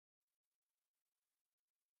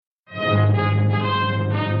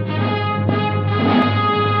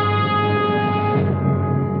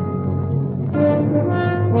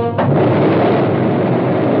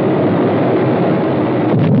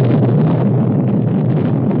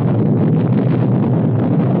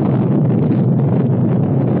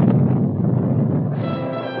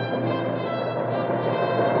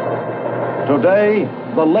Today,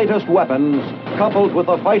 the latest weapons, coupled with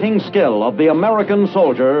the fighting skill of the American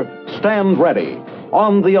soldier, stand ready,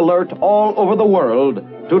 on the alert all over the world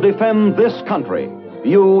to defend this country,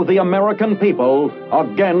 you, the American people,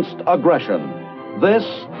 against aggression. This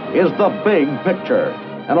is The Big Picture,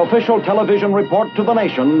 an official television report to the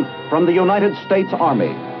nation from the United States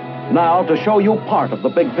Army. Now, to show you part of the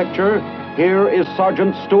big picture, here is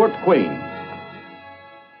Sergeant Stuart Queen.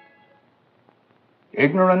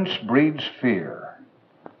 Ignorance breeds fear.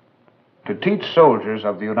 To teach soldiers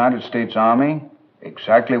of the United States Army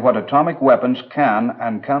exactly what atomic weapons can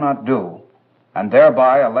and cannot do, and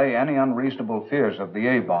thereby allay any unreasonable fears of the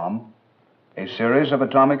A-bomb, a series of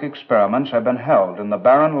atomic experiments have been held in the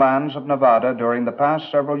barren lands of Nevada during the past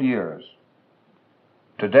several years.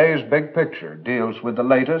 Today's big picture deals with the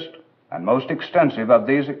latest and most extensive of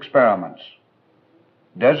these experiments,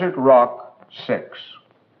 Desert Rock 6.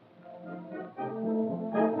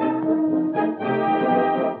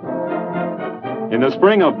 In the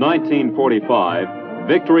spring of 1945,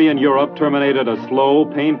 victory in Europe terminated a slow,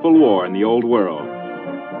 painful war in the Old World.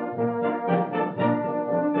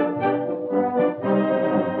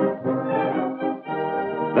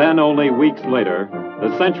 Then, only weeks later,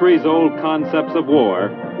 the centuries-old concepts of war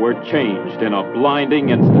were changed in a blinding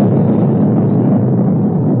instant.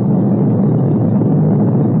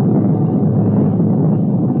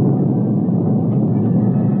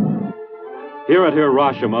 Here at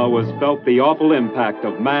Hiroshima was felt the awful impact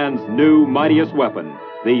of man's new, mightiest weapon,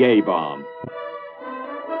 the A-bomb.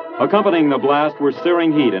 Accompanying the blast were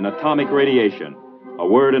searing heat and atomic radiation, a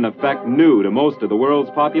word in effect new to most of the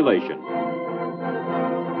world's population.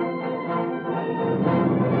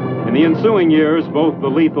 In the ensuing years, both the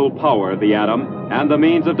lethal power of the atom and the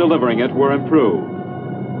means of delivering it were improved.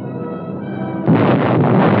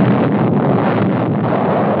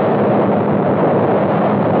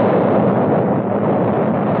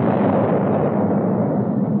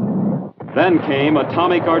 Then came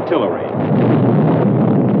atomic artillery.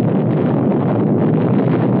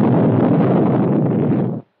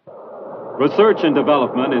 Research and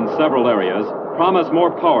development in several areas promise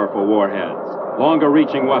more powerful warheads,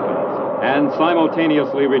 longer-reaching weapons, and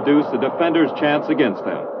simultaneously reduce the defender's chance against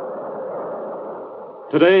them.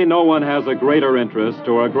 Today, no one has a greater interest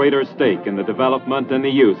or a greater stake in the development and the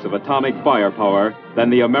use of atomic firepower than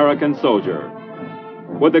the American soldier.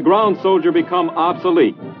 Would the ground soldier become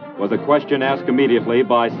obsolete? Was a question asked immediately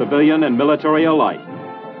by civilian and military alike.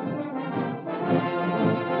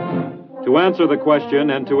 To answer the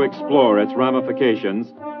question and to explore its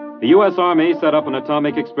ramifications, the U.S. Army set up an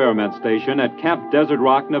atomic experiment station at Camp Desert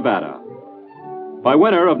Rock, Nevada. By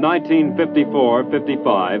winter of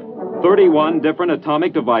 1954-55, 31 different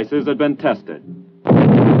atomic devices had been tested.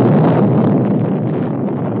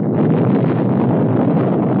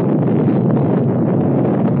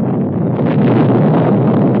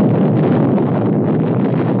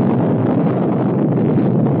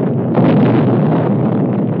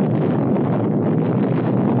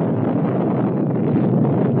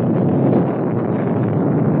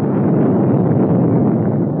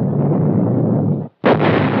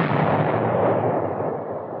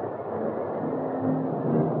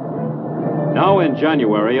 Now in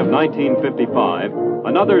January of 1955,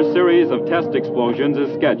 another series of test explosions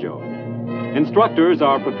is scheduled. Instructors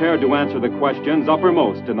are prepared to answer the questions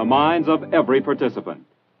uppermost in the minds of every participant.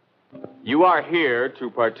 You are here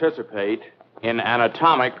to participate in an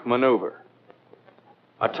atomic maneuver.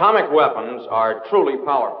 Atomic weapons are truly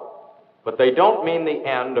powerful, but they don't mean the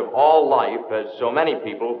end of all life as so many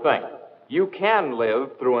people think. You can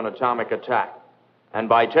live through an atomic attack, and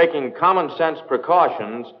by taking common sense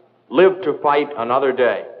precautions, live to fight another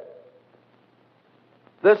day.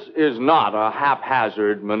 This is not a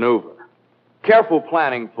haphazard maneuver. Careful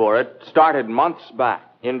planning for it started months back,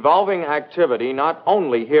 involving activity not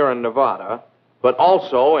only here in Nevada, but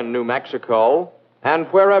also in New Mexico and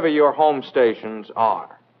wherever your home stations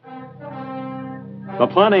are. The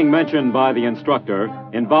planning mentioned by the instructor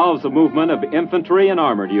involves the movement of infantry and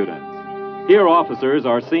armored units. Here, officers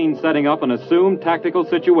are seen setting up an assumed tactical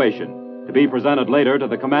situation to be presented later to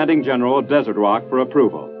the commanding general of Desert Rock for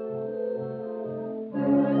approval.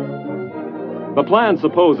 The plan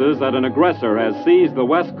supposes that an aggressor has seized the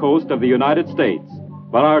west coast of the United States,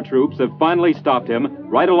 but our troops have finally stopped him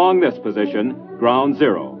right along this position, ground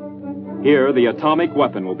zero. Here, the atomic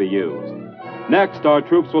weapon will be used. Next, our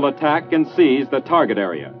troops will attack and seize the target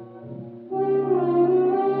area.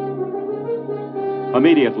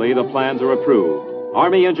 Immediately, the plans are approved.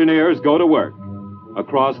 Army engineers go to work.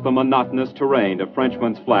 Across the monotonous terrain of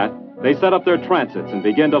Frenchman's Flat, they set up their transits and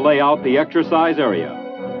begin to lay out the exercise area.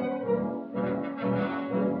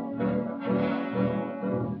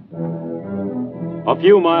 A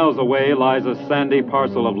few miles away lies a sandy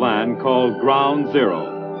parcel of land called Ground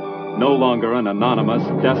Zero. No longer an anonymous,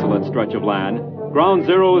 desolate stretch of land, Ground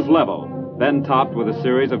Zero is level, then topped with a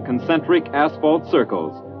series of concentric asphalt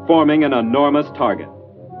circles, forming an enormous target.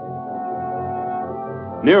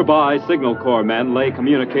 Nearby, Signal Corps men lay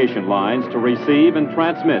communication lines to receive and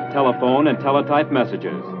transmit telephone and teletype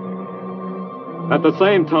messages. At the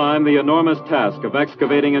same time, the enormous task of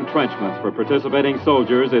excavating entrenchments for participating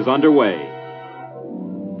soldiers is underway.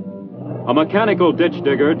 A mechanical ditch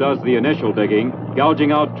digger does the initial digging,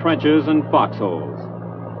 gouging out trenches and foxholes.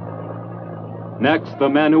 Next, the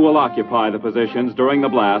men who will occupy the positions during the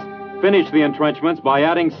blast finish the entrenchments by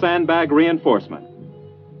adding sandbag reinforcement.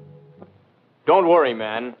 Don't worry,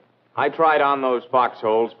 men. I tried on those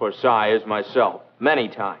foxholes for size myself, many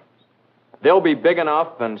times. They'll be big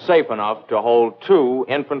enough and safe enough to hold 2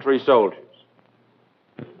 infantry soldiers.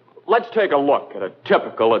 Let's take a look at a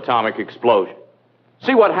typical atomic explosion.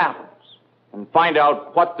 See what happens, and find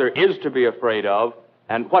out what there is to be afraid of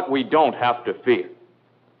and what we don't have to fear.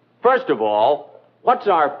 First of all, what's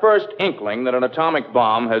our first inkling that an atomic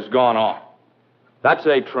bomb has gone off? That's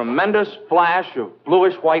a tremendous flash of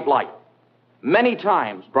bluish-white light, many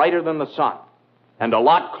times brighter than the sun, and a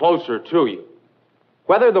lot closer to you.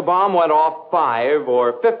 Whether the bomb went off 5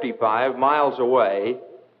 or 55 miles away,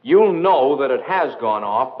 you'll know that it has gone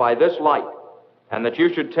off by this light, and that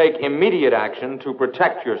you should take immediate action to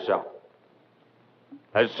protect yourself.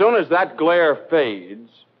 As soon as that glare fades,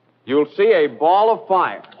 you'll see a ball of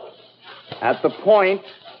fire at the point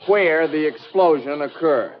where the explosion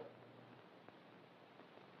occurred.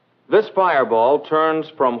 This fireball turns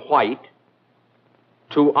from white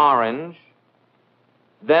to orange,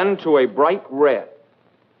 then to a bright red.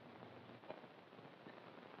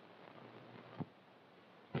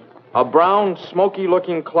 A brown,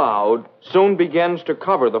 smoky-looking cloud soon begins to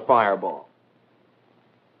cover the fireball.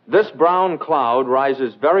 This brown cloud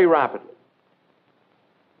rises very rapidly,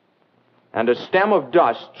 and a stem of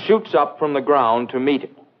dust shoots up from the ground to meet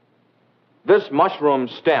it. This mushroom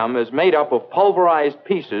stem is made up of pulverized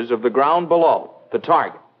pieces of the ground below, the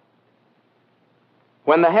target.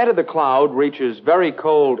 When the head of the cloud reaches very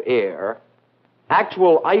cold air,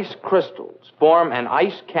 actual ice crystals form an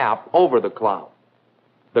ice cap over the cloud.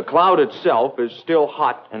 The cloud itself is still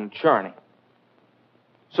hot and churning.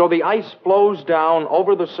 So the ice flows down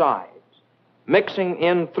over the sides, mixing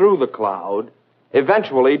in through the cloud,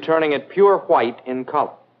 eventually turning it pure white in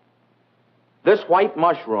color. This white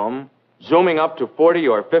mushroom, zooming up to 40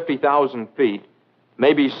 or 50,000 feet,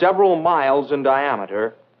 may be several miles in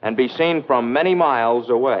diameter and be seen from many miles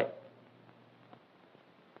away.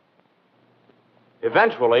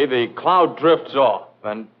 Eventually, the cloud drifts off,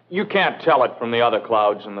 and you can't tell it from the other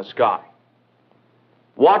clouds in the sky.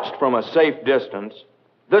 Watched from a safe distance,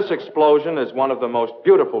 this explosion is one of the most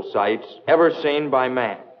beautiful sights ever seen by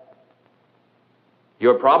man.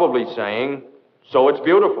 You're probably saying, so it's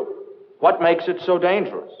beautiful. What makes it so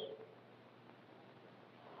dangerous?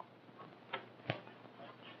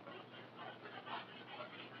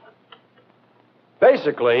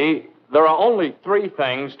 Basically, there are only 3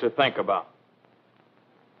 things to think about: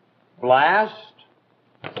 blast,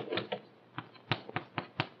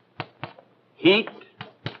 heat,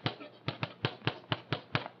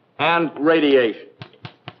 and radiation.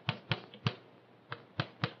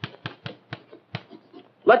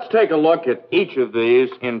 Let's take a look at each of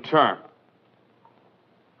these in turn.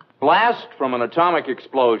 Blast from an atomic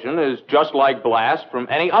explosion is just like blast from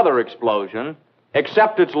any other explosion,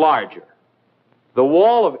 except it's larger. The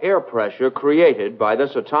wall of air pressure created by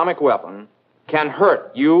this atomic weapon can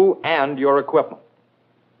hurt you and your equipment.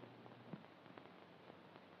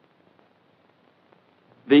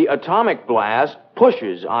 The atomic blast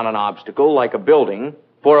pushes on an obstacle like a building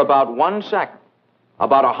for about 1 second,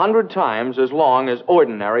 about 100 times as long as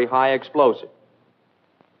ordinary high explosive.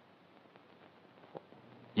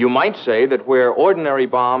 You might say that where ordinary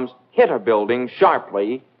bombs hit a building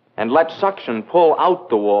sharply and let suction pull out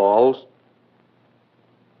the walls,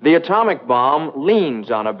 the atomic bomb leans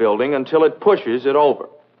on a building until it pushes it over.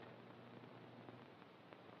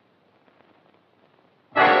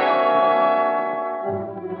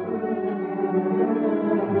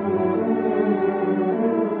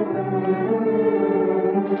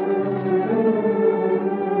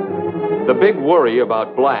 The big worry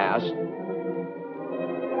about blast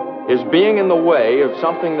is being in the way of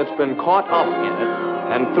something that's been caught up in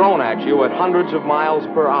it and thrown at you at hundreds of miles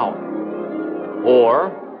per hour.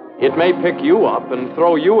 Or it may pick you up and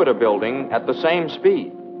throw you at a building at the same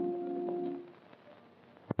speed.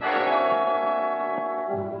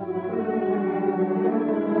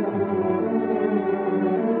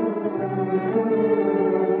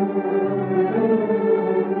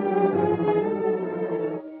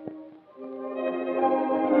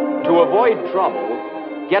 avoid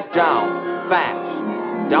trouble, get down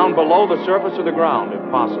fast, down below the surface of the ground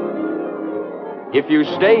if possible. If you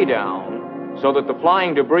stay down so that the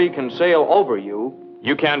flying debris can sail over you,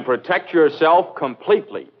 you can protect yourself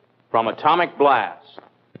completely from atomic blast.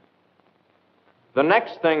 The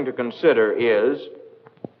next thing to consider is,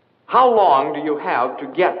 how long do you have to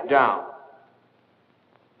get down?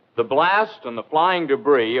 The blast and the flying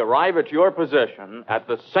debris arrive at your position at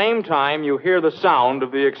the same time you hear the sound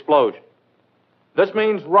of the explosion. This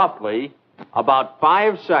means roughly about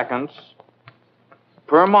 5 seconds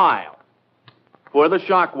per mile for the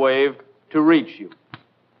shock wave to reach you.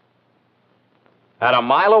 At a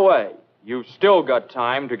mile away, you've still got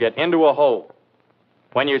time to get into a hole.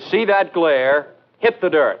 When you see that glare, hit the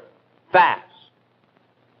dirt fast.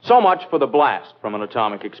 So much for the blast from an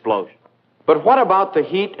atomic explosion. But what about the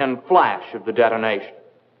heat and flash of the detonation?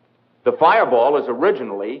 The fireball is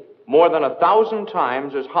originally more than 1,000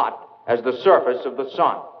 times as hot as the surface of the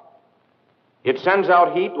sun. It sends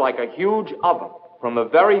out heat like a huge oven from the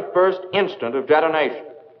very first instant of detonation,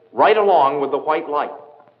 right along with the white light.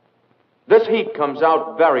 This heat comes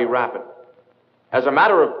out very rapidly. As a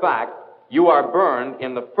matter of fact, you are burned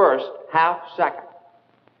in the first half second.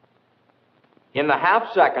 In the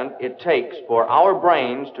half second it takes for our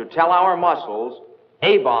brains to tell our muscles,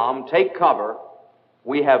 A-bomb, take cover,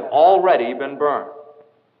 we have already been burned.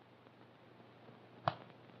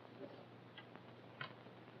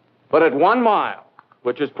 But at 1 mile,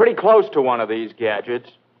 which is pretty close to one of these gadgets,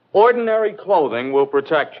 ordinary clothing will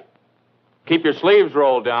protect you. Keep your sleeves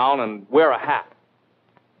rolled down and wear a hat.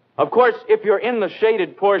 Of course, if you're in the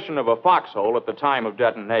shaded portion of a foxhole at the time of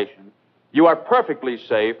detonation, you are perfectly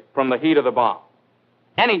safe from the heat of the bomb.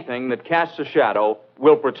 Anything that casts a shadow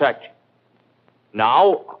will protect you.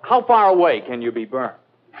 Now, how far away can you be burned?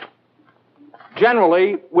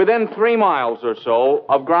 Generally, within 3 miles or so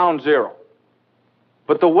of ground zero.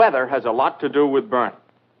 But the weather has a lot to do with burning.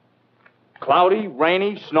 Cloudy,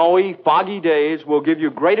 rainy, snowy, foggy days will give you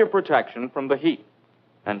greater protection from the heat,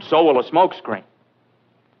 and so will a smoke screen.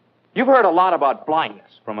 You've heard a lot about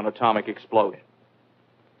blindness from an atomic explosion.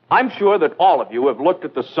 I'm sure that all of you have looked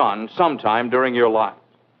at the sun sometime during your lives.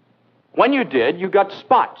 When you did, you got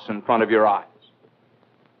spots in front of your eyes.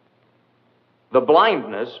 The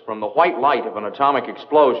blindness from the white light of an atomic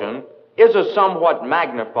explosion is a somewhat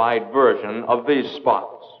magnified version of these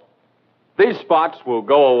spots. These spots will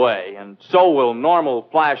go away, and so will normal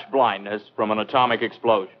flash blindness from an atomic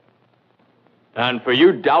explosion. And for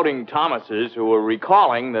you doubting Thomases who are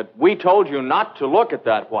recalling that we told you not to look at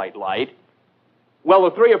that white light, well,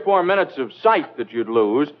 the 3 or 4 minutes of sight that you'd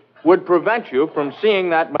lose would prevent you from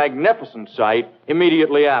seeing that magnificent sight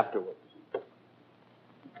immediately afterwards.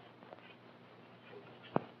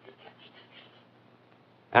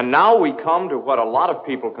 And now we come to what a lot of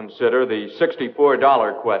people consider the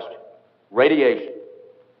 $64 question, radiation.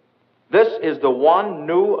 This is the one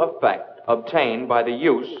new effect obtained by the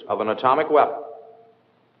use of an atomic weapon.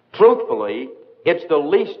 Truthfully, it's the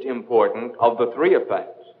least important of the 3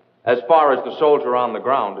 effects, as far as the soldier on the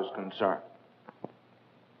ground is concerned.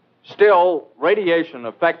 Still, radiation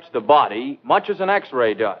affects the body much as an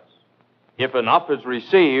X-ray does. If enough is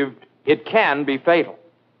received, it can be fatal.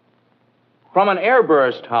 From an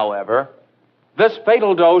airburst, however, this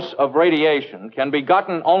fatal dose of radiation can be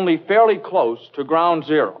gotten only fairly close to ground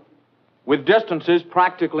zero, with distances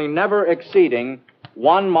practically never exceeding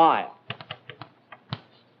 1 mile.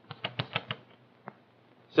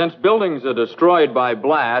 Since buildings are destroyed by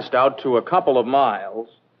blast out to a couple of miles,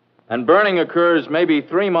 and burning occurs maybe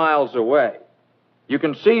 3 miles away, you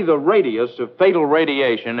can see the radius of fatal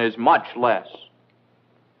radiation is much less.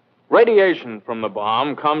 Radiation from the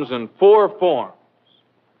bomb comes in 4 forms.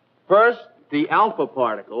 First, the alpha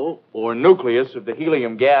particle, or nucleus of the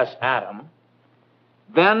helium gas atom.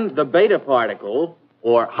 Then, the beta particle,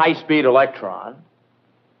 or high-speed electron.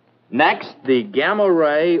 Next, the gamma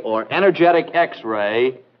ray, or energetic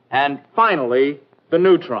X-ray. And finally, the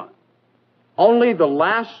neutron. Only the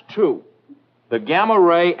last 2, the gamma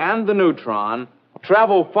ray and the neutron,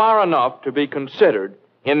 travel far enough to be considered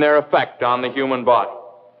in their effect on the human body.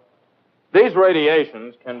 These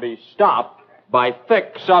radiations can be stopped by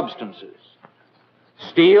thick substances.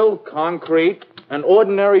 Steel, concrete, and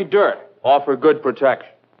ordinary dirt offer good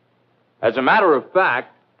protection. As a matter of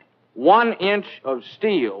fact, 1 inch of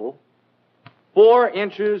steel, 4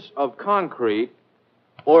 inches of concrete,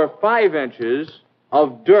 or 5 inches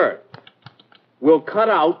of dirt will cut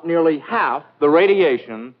out nearly half the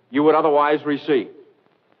radiation you would otherwise receive.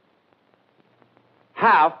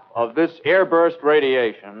 Half of this airburst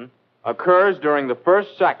radiation occurs during the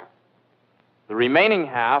first second, the remaining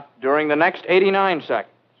half during the next 89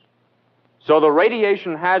 seconds. So the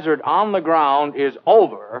radiation hazard on the ground is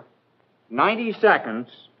over 90 seconds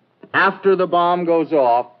after the bomb goes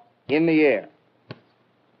off in the air.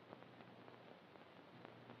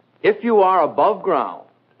 If you are above ground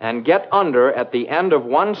and get under at the end of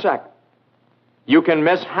 1 second, you can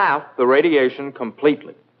miss half the radiation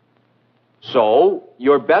completely. So,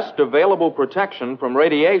 your best available protection from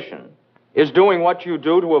radiation is doing what you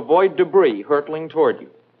do to avoid debris hurtling toward you.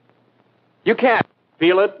 You can't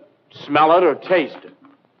feel it, smell it, or taste it.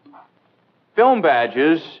 Film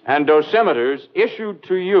badges and dosimeters issued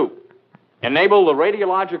to you enable the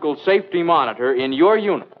radiological safety monitor in your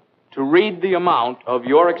unit to read the amount of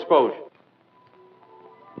your exposure.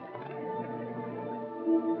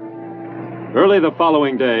 Early the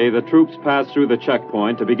following day, the troops passed through the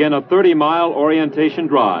checkpoint to begin a 30-mile orientation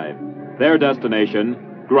drive. Their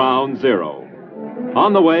destination, Ground Zero.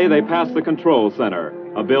 On the way, they passed the control center,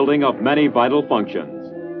 a building of many vital functions.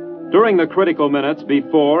 During the critical minutes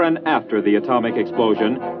before and after the atomic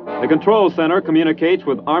explosion, the control center communicates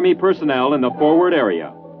with Army personnel in the forward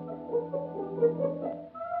area.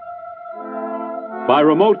 By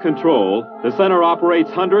remote control, the center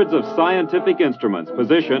operates hundreds of scientific instruments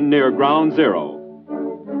positioned near Ground Zero.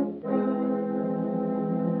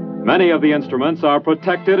 Many of the instruments are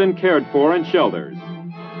protected and cared for in shelters.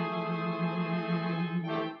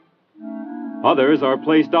 Others are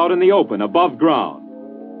placed out in the open above ground.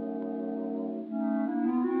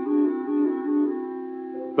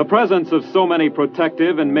 The presence of so many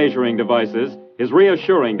protective and measuring devices is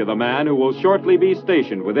reassuring to the man who will shortly be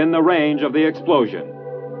stationed within the range of the explosion.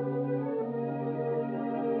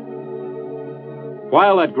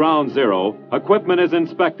 While at Ground Zero, equipment is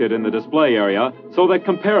inspected in the display area so that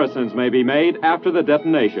comparisons may be made after the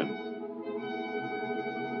detonation.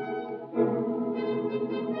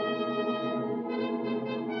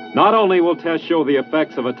 Not only will tests show the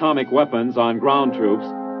effects of atomic weapons on ground troops,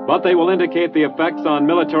 but they will indicate the effects on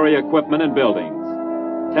military equipment and buildings.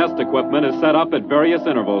 Test equipment is set up at various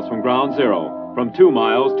intervals from Ground Zero, from 2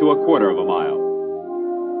 miles to 1/4 of a mile.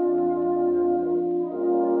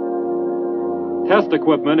 Test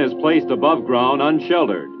equipment is placed above ground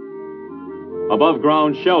unsheltered, above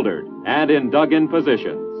ground sheltered, and in dug-in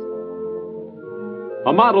positions.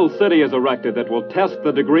 A model city is erected that will test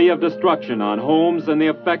the degree of destruction on homes and the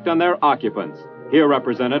effect on their occupants, here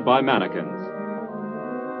represented by mannequins.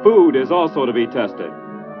 Food is also to be tested.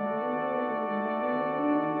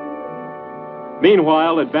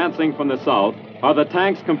 Meanwhile, advancing from the south are the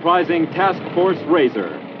tanks comprising Task Force Razor,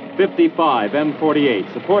 55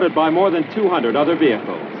 M48, supported by more than 200 other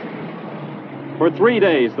vehicles. For 3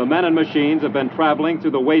 days, the men and machines have been traveling through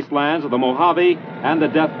the wastelands of the Mojave and the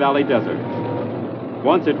Death Valley deserts.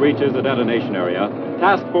 Once it reaches the detonation area,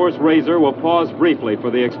 Task Force Razor will pause briefly for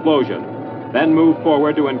the explosion, then move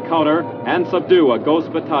forward to encounter and subdue a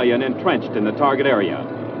ghost battalion entrenched in the target area.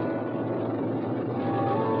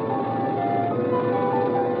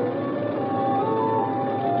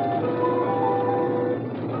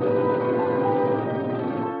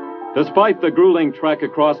 Despite the grueling trek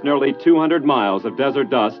across nearly 200 miles of desert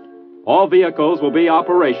dust, all vehicles will be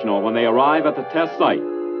operational when they arrive at the test site,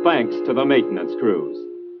 thanks to the maintenance crews.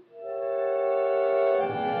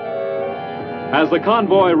 As the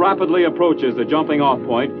convoy rapidly approaches the jumping-off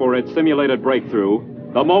point for its simulated breakthrough,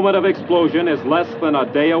 the moment of explosion is less than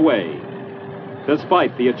a day away.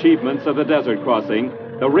 Despite the achievements of the desert crossing,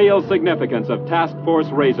 the real significance of Task Force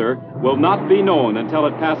Razor will not be known until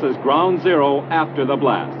it passes Ground Zero after the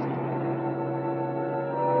blast.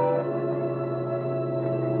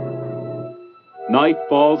 Night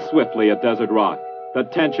falls swiftly at Desert Rock, the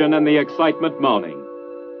tension and the excitement mounting.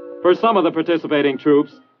 For some of the participating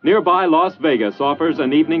troops, nearby Las Vegas offers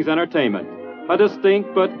an evening's entertainment, a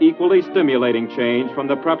distinct but equally stimulating change from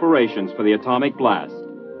the preparations for the atomic blast.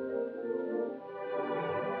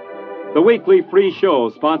 The weekly free show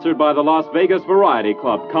sponsored by the Las Vegas Variety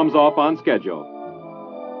Club comes off on schedule.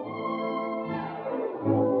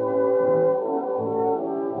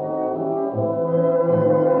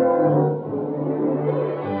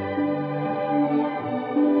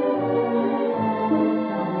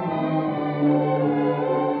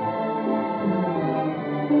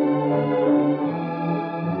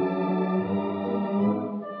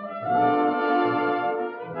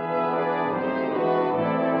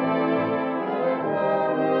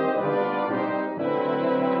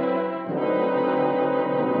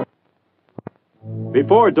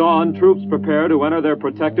 Before dawn, troops prepare to enter their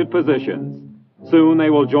protected positions. Soon they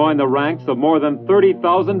will join the ranks of more than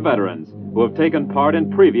 30,000 veterans who have taken part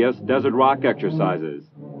in previous Desert Rock exercises.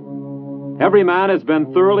 Every man has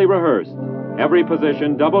been thoroughly rehearsed, every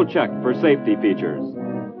position double-checked for safety features.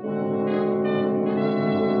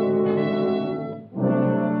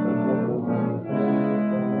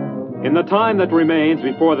 In the time that remains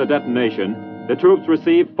before the detonation, the troops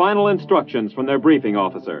receive final instructions from their briefing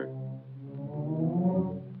officer.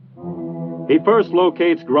 He first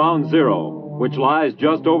locates Ground Zero, which lies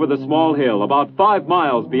just over the small hill, about 5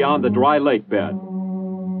 miles beyond the dry lake bed.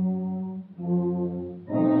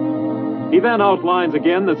 He then outlines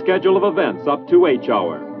again the schedule of events up to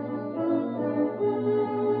H-hour.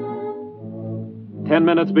 10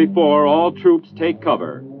 minutes before, all troops take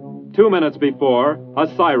cover. 2 minutes before, a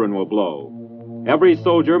siren will blow. Every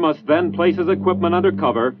soldier must then place his equipment under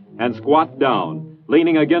cover and squat down,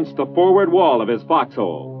 leaning against the forward wall of his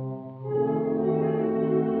foxhole.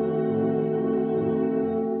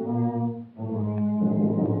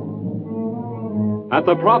 At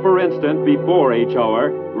the proper instant before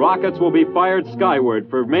H-hour, rockets will be fired skyward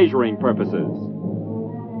for measuring purposes.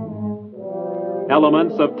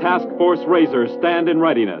 Elements of Task Force Razor stand in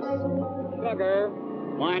readiness. Sugar,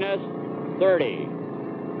 minus 30.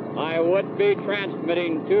 I would be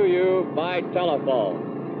transmitting to you by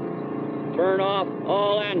telephone. Turn off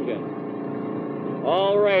all engines,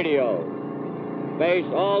 all radio. Face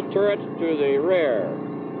all turrets to the rear.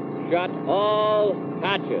 Shut all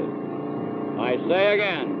hatches. I say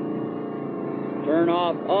again, turn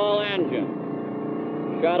off all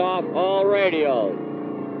engines, shut off all radios,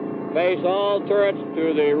 face all turrets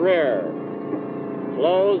to the rear,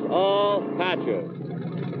 close all hatches.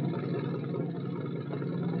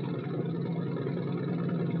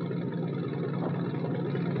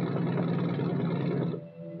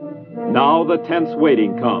 Now the tense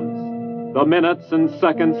waiting comes. The minutes and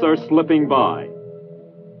seconds are slipping by.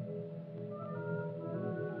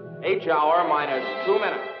 H-hour minus 2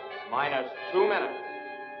 minutes. Minus 2 minutes.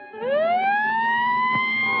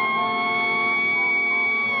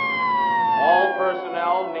 All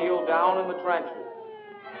personnel kneel down in the trenches.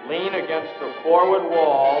 Lean against the forward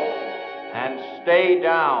wall and stay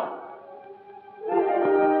down.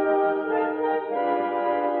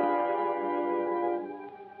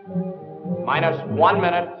 Minus 1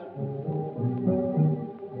 minute.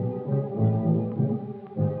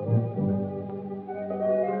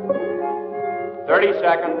 Thirty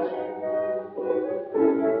seconds.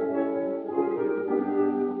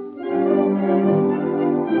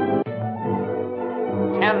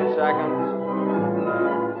 10 seconds.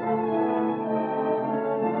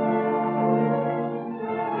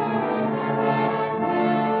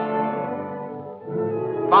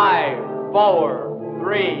 5, 4,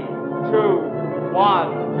 3, 2,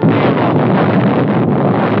 1.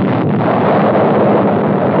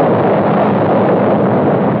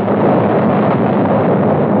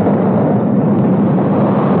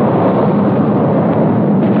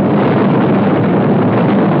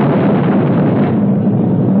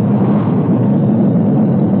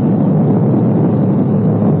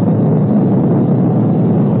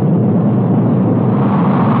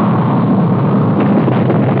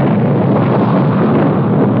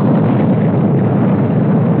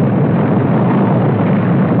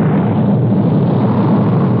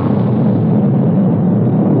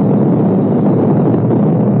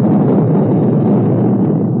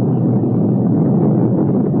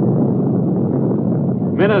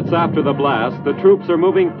 Minutes after the blast, the troops are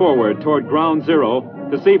moving forward toward Ground Zero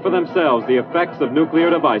to see for themselves the effects of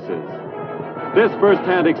nuclear devices. This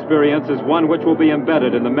first-hand experience is one which will be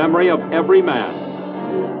embedded in the memory of every man.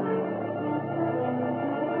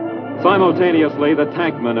 Simultaneously, the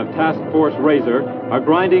tankmen of Task Force Razor are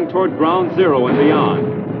grinding toward Ground Zero and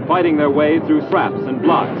beyond, fighting their way through traps and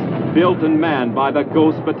blocks built and manned by the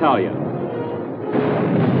Ghost Battalion.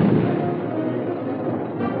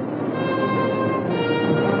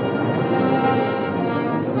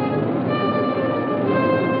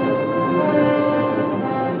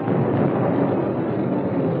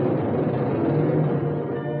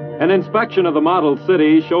 An inspection of the model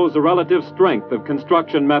city shows the relative strength of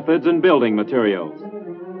construction methods and building materials.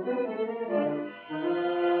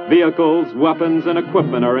 Vehicles, weapons, and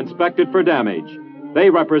equipment are inspected for damage. They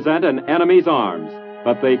represent an enemy's arms,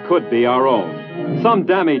 but they could be our own. Some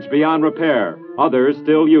damaged beyond repair, others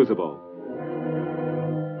still usable.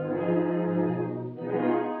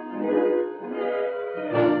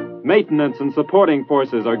 Maintenance and supporting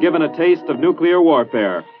forces are given a taste of nuclear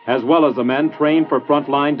warfare, as well as the men trained for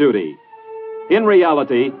frontline duty. In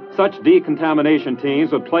reality, such decontamination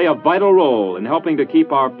teams would play a vital role in helping to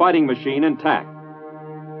keep our fighting machine intact.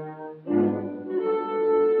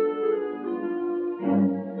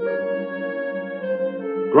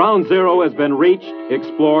 Ground Zero has been reached,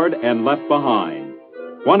 explored, and left behind.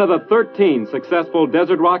 One of the 13 successful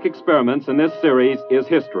desert rock experiments in this series is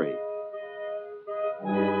history.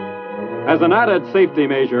 As an added safety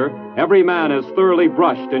measure, Every man is thoroughly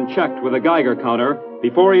brushed and checked with a Geiger counter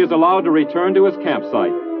before he is allowed to return to his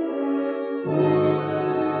campsite.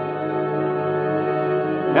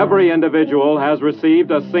 Every individual has received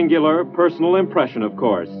a singular personal impression, of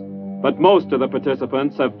course, but most of the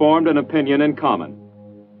participants have formed an opinion in common.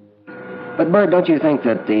 But, Bert, don't you think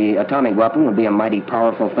that the atomic weapon would be a mighty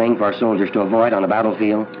powerful thing for our soldiers to avoid on the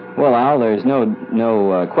battlefield? Well, Al, there's no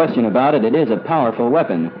question about it. It is a powerful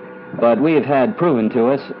weapon. But we have had proven to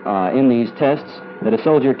us in these tests that a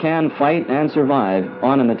soldier can fight and survive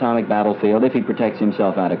on an atomic battlefield if he protects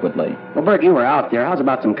himself adequately. Well, Bert, you were out there. How's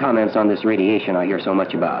about some comments on this radiation I hear so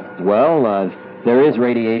much about? Well, there is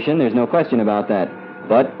radiation. There's no question about that.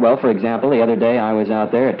 But, well, for example, the other day I was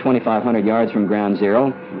out there at 2,500 yards from ground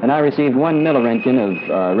zero, and I received 1 milliroentgen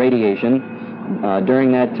of radiation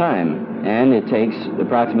during that time. And it takes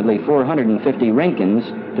approximately 450 Roentgens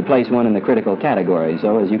to place one in the critical category.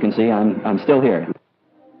 So, as you can see, I'm still here.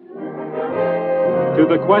 To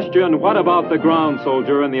the question, what about the ground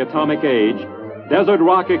soldier in the atomic age, Desert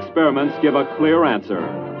Rock experiments give a clear answer.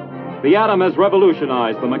 The atom has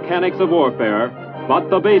revolutionized the mechanics of warfare, but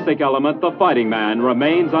the basic element, the fighting man,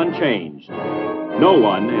 remains unchanged. No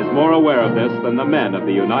one is more aware of this than the men of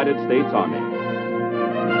the United States Army.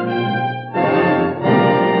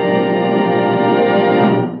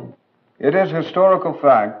 It is historical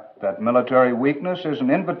fact that military weakness is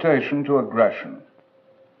an invitation to aggression.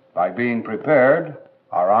 By being prepared,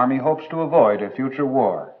 our Army hopes to avoid a future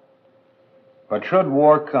war. But should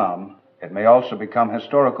war come, it may also become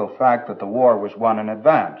historical fact that the war was won in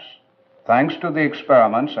advance, thanks to the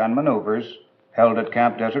experiments and maneuvers held at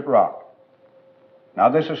Camp Desert Rock. Now,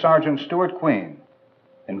 this is Sergeant Stuart Queen,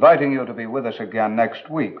 inviting you to be with us again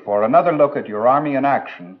next week for another look at your Army in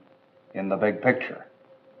action in the big picture.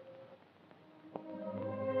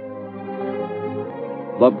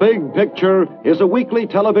 The Big Picture is a weekly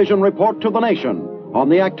television report to the nation on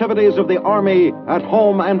the activities of the Army at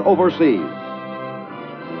home and overseas.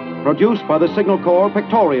 Produced by the Signal Corps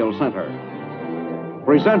Pictorial Center.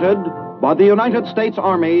 Presented by the United States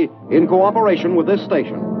Army in cooperation with this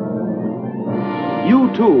station.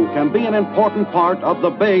 You, too, can be an important part of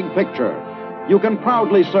the Big Picture. You can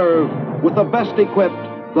proudly serve with the best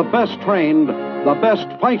equipped, the best trained, the best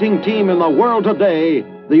fighting team in the world today,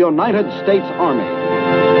 the United States Army.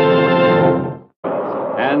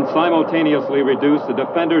 And simultaneously reduce the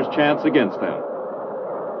defender's chance against them.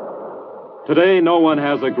 Today, no one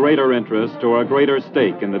has a greater interest or a greater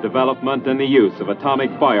stake in the development and the use of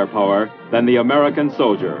atomic firepower than the American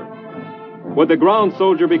soldier. Would the ground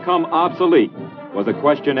soldier become obsolete? Was a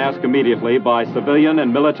question asked immediately by civilian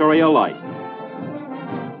and military alike.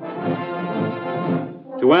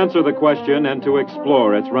 To answer the question and to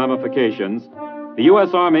explore its ramifications, the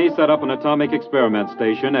U.S. Army set up an atomic experiment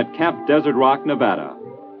station at Camp Desert Rock, Nevada.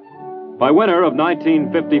 By winter of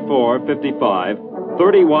 1954-55,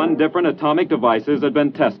 31 different atomic devices had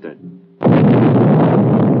been tested.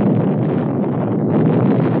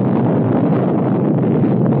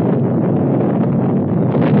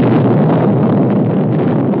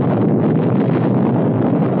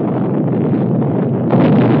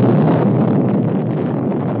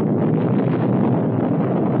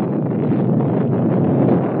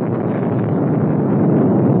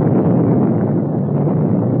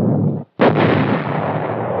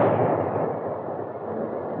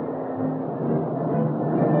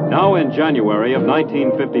 Now in January of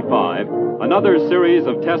 1955, another series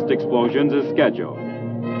of test explosions is scheduled.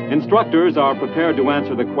 Instructors are prepared to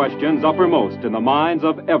answer the questions uppermost in the minds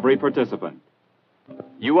of every participant.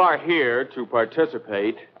 You are here to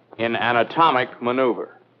participate in an atomic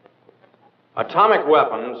maneuver. Atomic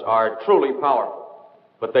weapons are truly powerful,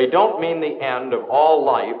 but they don't mean the end of all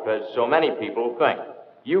life as so many people think.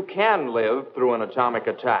 You can live through an atomic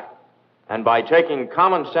attack, and by taking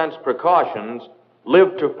common sense precautions,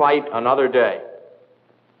 live to fight another day.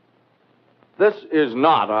 This is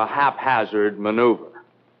not a haphazard maneuver.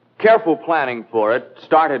 Careful planning for it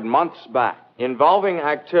started months back, involving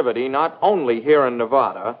activity not only here in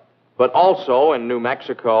Nevada, but also in New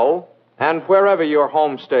Mexico and wherever your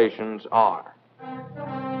home stations are.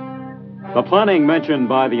 The planning mentioned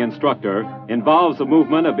by the instructor involves the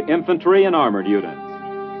movement of infantry and armored units.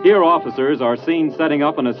 Here, officers are seen setting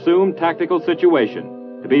up an assumed tactical situation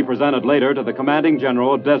to be presented later to the commanding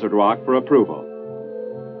general of Desert Rock for approval.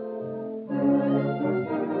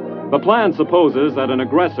 The plan supposes that an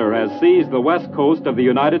aggressor has seized the west coast of the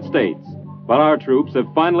United States, but our troops have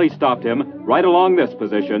finally stopped him right along this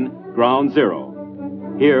position, ground zero.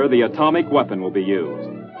 Here, the atomic weapon will be used.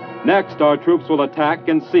 Next, our troops will attack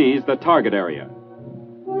and seize the target area.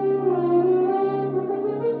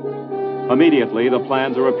 Immediately, the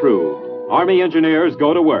plans are approved. Army engineers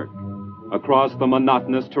go to work. Across the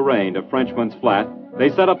monotonous terrain of Frenchman's Flat, they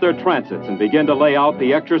set up their transits and begin to lay out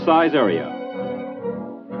the exercise area.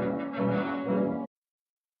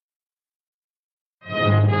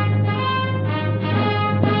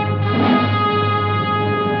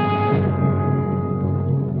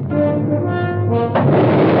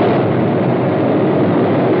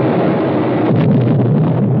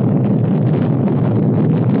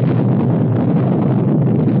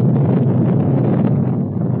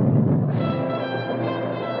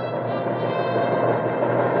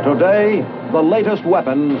 Today, the latest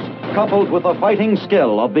weapons, coupled with the fighting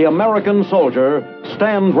skill of the American soldier,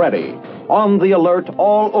 stand ready, on the alert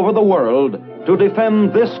all over the world to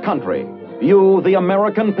defend this country, you, the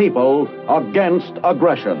American people, against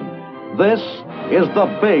aggression. This is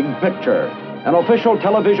The Big Picture, an official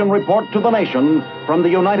television report to the nation from the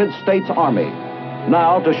United States Army.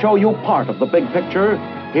 Now, to show you part of the big picture,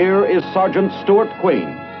 here is Sergeant Stuart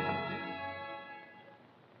Queen.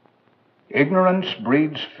 Ignorance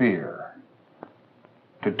breeds fear.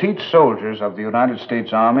 To teach soldiers of the United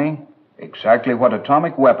States Army exactly what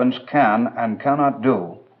atomic weapons can and cannot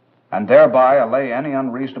do, and thereby allay any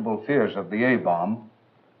unreasonable fears of the A-bomb,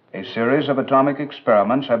 a series of atomic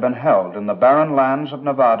experiments have been held in the barren lands of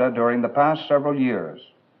Nevada during the past several years.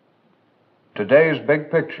 Today's big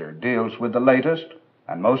picture deals with the latest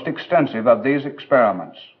and most extensive of these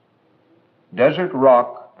experiments, Desert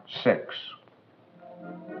Rock 6.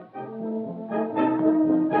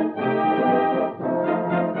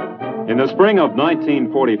 In the spring of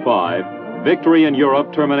 1945, victory in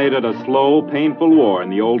Europe terminated a slow, painful war in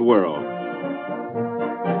the Old World.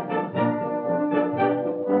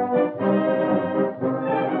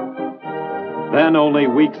 Then, only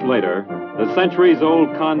weeks later, the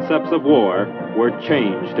centuries-old concepts of war were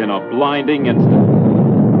changed in a blinding instant.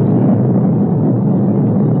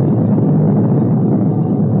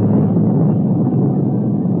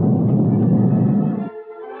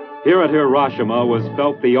 Here at Hiroshima was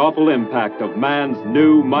felt the awful impact of man's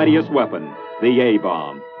new, mightiest weapon, the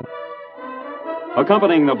A-bomb.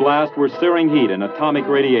 Accompanying the blast were searing heat and atomic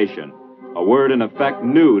radiation, a word in effect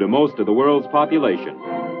new to most of the world's population.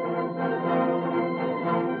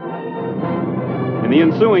 In the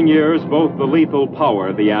ensuing years, both the lethal power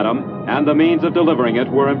of the atom and the means of delivering it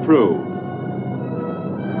were improved.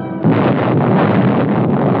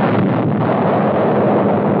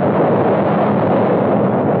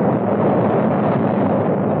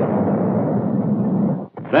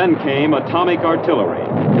 Then came atomic artillery.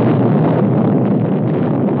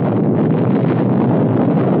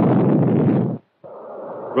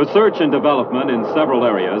 Research and development in several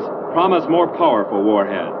areas promise more powerful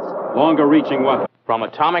warheads, longer-reaching weapons. From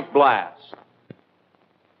atomic blast.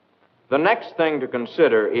 The next thing to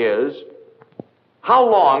consider is, how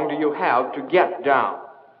long do you have to get down?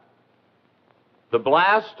 The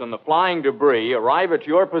blast and the flying debris arrive at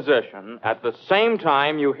your position at the same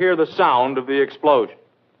time you hear the sound of the explosion.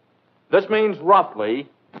 This means roughly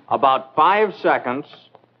about 5 seconds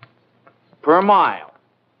per mile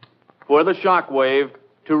for the shock wave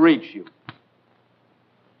to reach you.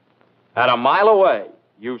 At a mile away,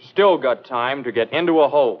 you've still got time to get into a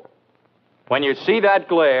hole. When you see that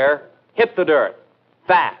glare, hit the dirt,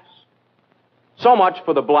 fast. So much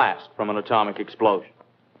for the blast from an atomic explosion.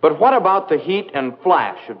 But what about the heat and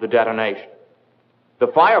flash of the detonation? The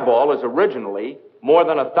fireball is originally more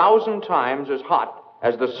than 1,000 times as hot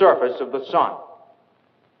as the surface of the sun.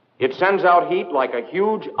 It sends out heat like a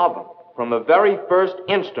huge oven from the very first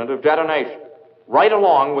instant of detonation, right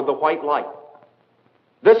along with the white light.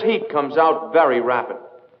 This heat comes out very rapidly.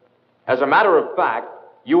 As a matter of fact,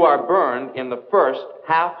 you are burned in the first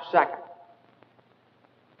half second.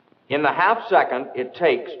 In the half second it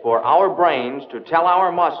takes for our brains to tell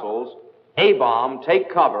our muscles, A-bomb,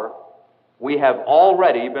 take cover, we have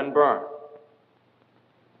already been burned.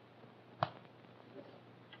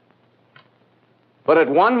 But at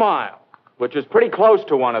 1 mile, which is pretty close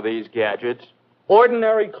to one of these gadgets,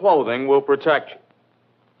 ordinary clothing will protect you.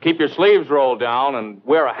 Keep your sleeves rolled down and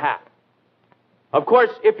wear a hat. Of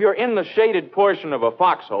course, if you're in the shaded portion of a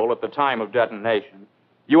foxhole at the time of detonation,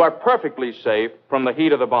 you are perfectly safe from the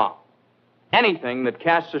heat of the bomb. Anything that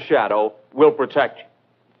casts a shadow will protect you.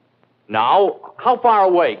 Now, how far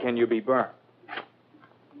away can you be burned?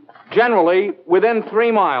 Generally, within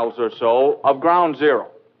 3 miles or so of ground zero.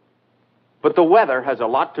 But the weather has a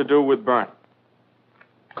lot to do with burning.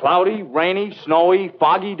 Cloudy, rainy, snowy,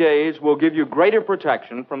 foggy days will give you greater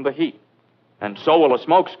protection from the heat, and so will a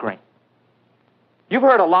smoke screen. You've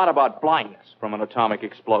heard a lot about blindness from an atomic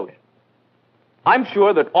explosion. I'm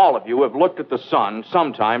sure that all of you have looked at the sun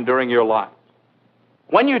sometime during your lives.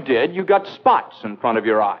 When you did, you got spots in front of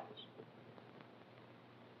your eyes.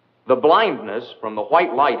 The blindness from the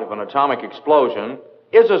white light of an atomic explosion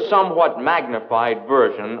is a somewhat magnified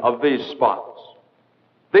version of these spots.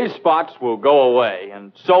 These spots will go away,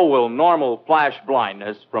 and so will normal flash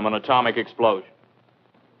blindness from an atomic explosion.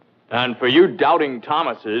 And for you doubting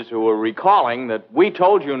Thomases who are recalling that we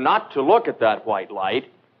told you not to look at that white light,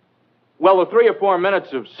 well, the 3 or 4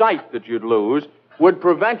 minutes of sight that you'd lose would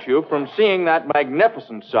prevent you from seeing that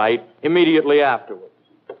magnificent sight immediately afterwards.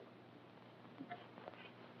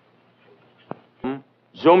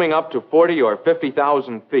 Zooming up to 40 or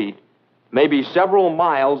 50,000 feet, may be several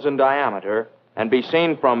miles in diameter, and be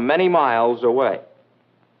seen from many miles away.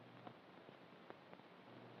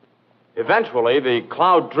 Eventually, the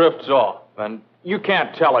cloud drifts off, and you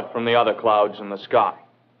can't tell it from the other clouds in the sky.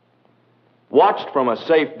 Watched from a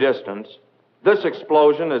safe distance, this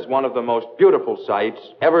explosion is one of the most beautiful sights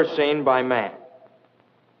ever seen by man.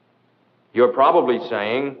 You're probably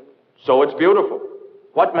saying, so it's beautiful.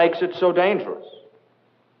 What makes it so dangerous?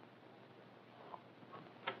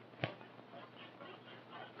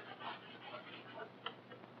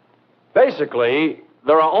 Basically,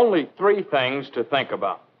 there are only 3 things to think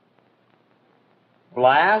about: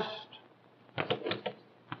 blast,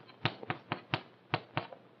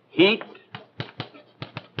 heat,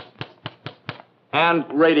 and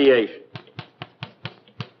radiation.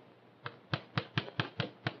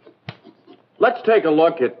 Let's take a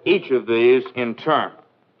look at each of these in turn.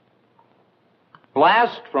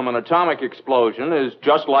 Blast from an atomic explosion is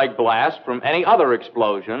just like blast from any other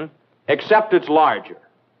explosion, except it's larger.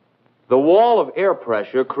 The wall of air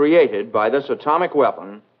pressure created by this atomic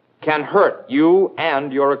weapon can hurt you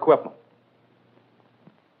and your equipment.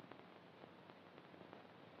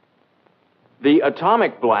 The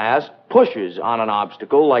atomic blast pushes on an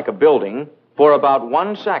obstacle like a building for about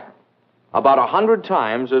 1 second, about 100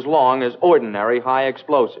 times as long as ordinary high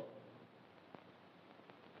explosive.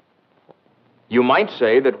 You might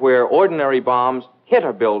say that where ordinary bombs hit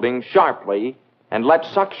a building sharply and let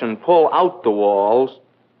suction pull out the walls,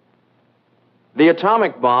 the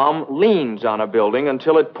atomic bomb leans on a building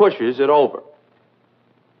until it pushes it over.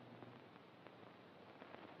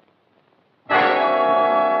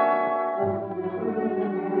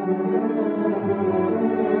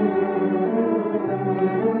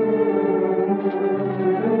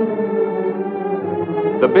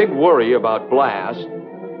 The big worry about blast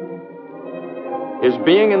is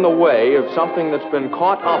being in the way of something that's been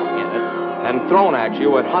caught up in it and thrown at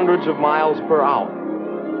you at hundreds of miles per hour.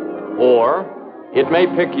 Or it may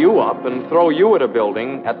pick you up and throw you at a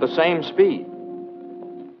building at the same speed.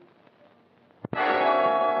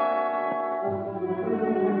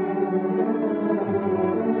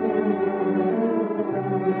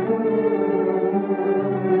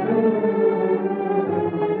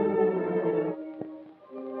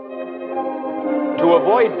 To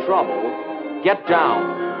avoid trouble, get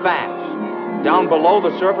down fast, down below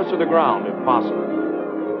the surface of the ground if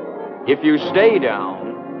possible. If you stay down,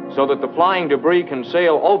 so that the flying debris can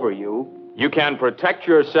sail over you, you can protect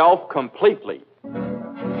yourself completely.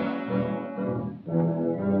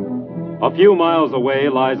 A few miles away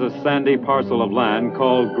lies a sandy parcel of land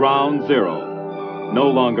called Ground Zero. No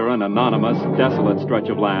longer an anonymous, desolate stretch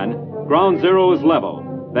of land, Ground Zero is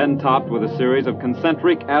level, then topped with a series of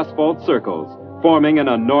concentric asphalt circles, forming an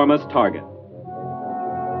enormous target.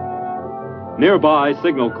 Nearby,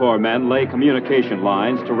 Signal Corps men lay communication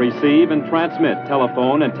lines to receive and transmit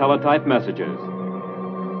telephone and teletype messages.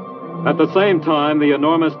 At the same time, the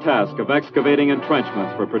enormous task of excavating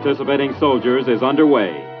entrenchments for participating soldiers is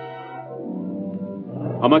underway.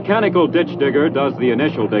 A mechanical ditch digger does the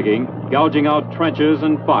initial digging, gouging out trenches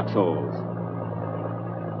and foxholes.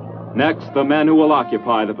 Next, the men who will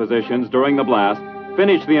occupy the positions during the blast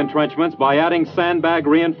finish the entrenchments by adding sandbag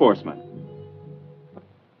reinforcement.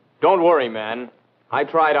 Don't worry, men. I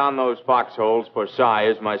tried on those foxholes for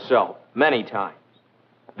size myself, many times.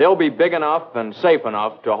 They'll be big enough and safe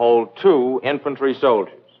enough to hold 2 infantry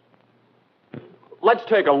soldiers. Let's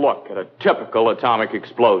take a look at a typical atomic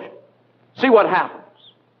explosion. See what happens,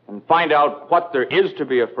 and find out what there is to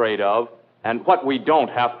be afraid of and what we don't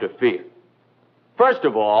have to fear. First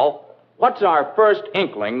of all, what's our first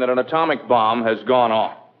inkling that an atomic bomb has gone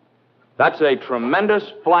off? That's a tremendous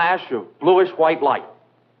flash of bluish-white light,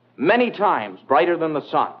 many times brighter than the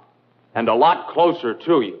sun, and a lot closer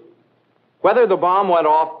to you. Whether the bomb went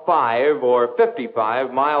off 5 or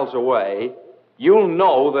 55 miles away, you'll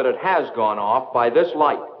know that it has gone off by this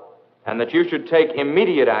light, and that you should take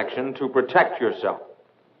immediate action to protect yourself.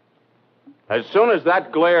 As soon as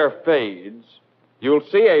that glare fades, you'll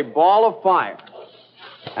see a ball of fire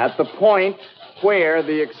at the point where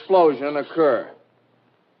the explosion occurred.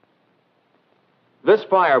 This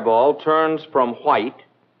fireball turns from white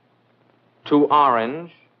to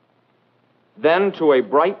orange, then to a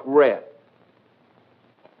bright red.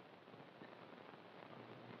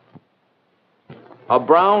 A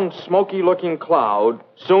brown, smoky-looking cloud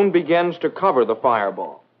soon begins to cover the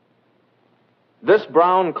fireball. This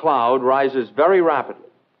brown cloud rises very rapidly,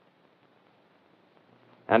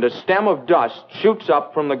 and a stem of dust shoots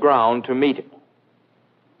up from the ground to meet it.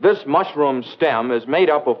 This mushroom stem is made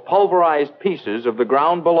up of pulverized pieces of the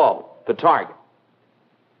ground below, the target.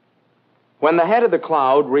 When the head of the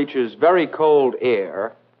cloud reaches very cold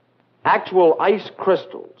air, actual ice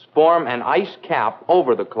crystals form an ice cap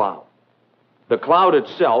over the cloud. The cloud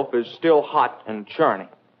itself is still hot and churning.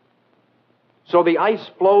 So the ice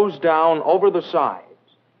flows down over the sides,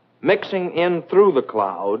 mixing in through the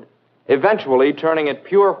cloud, eventually turning it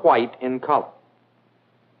pure white in color.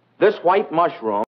 This white mushroom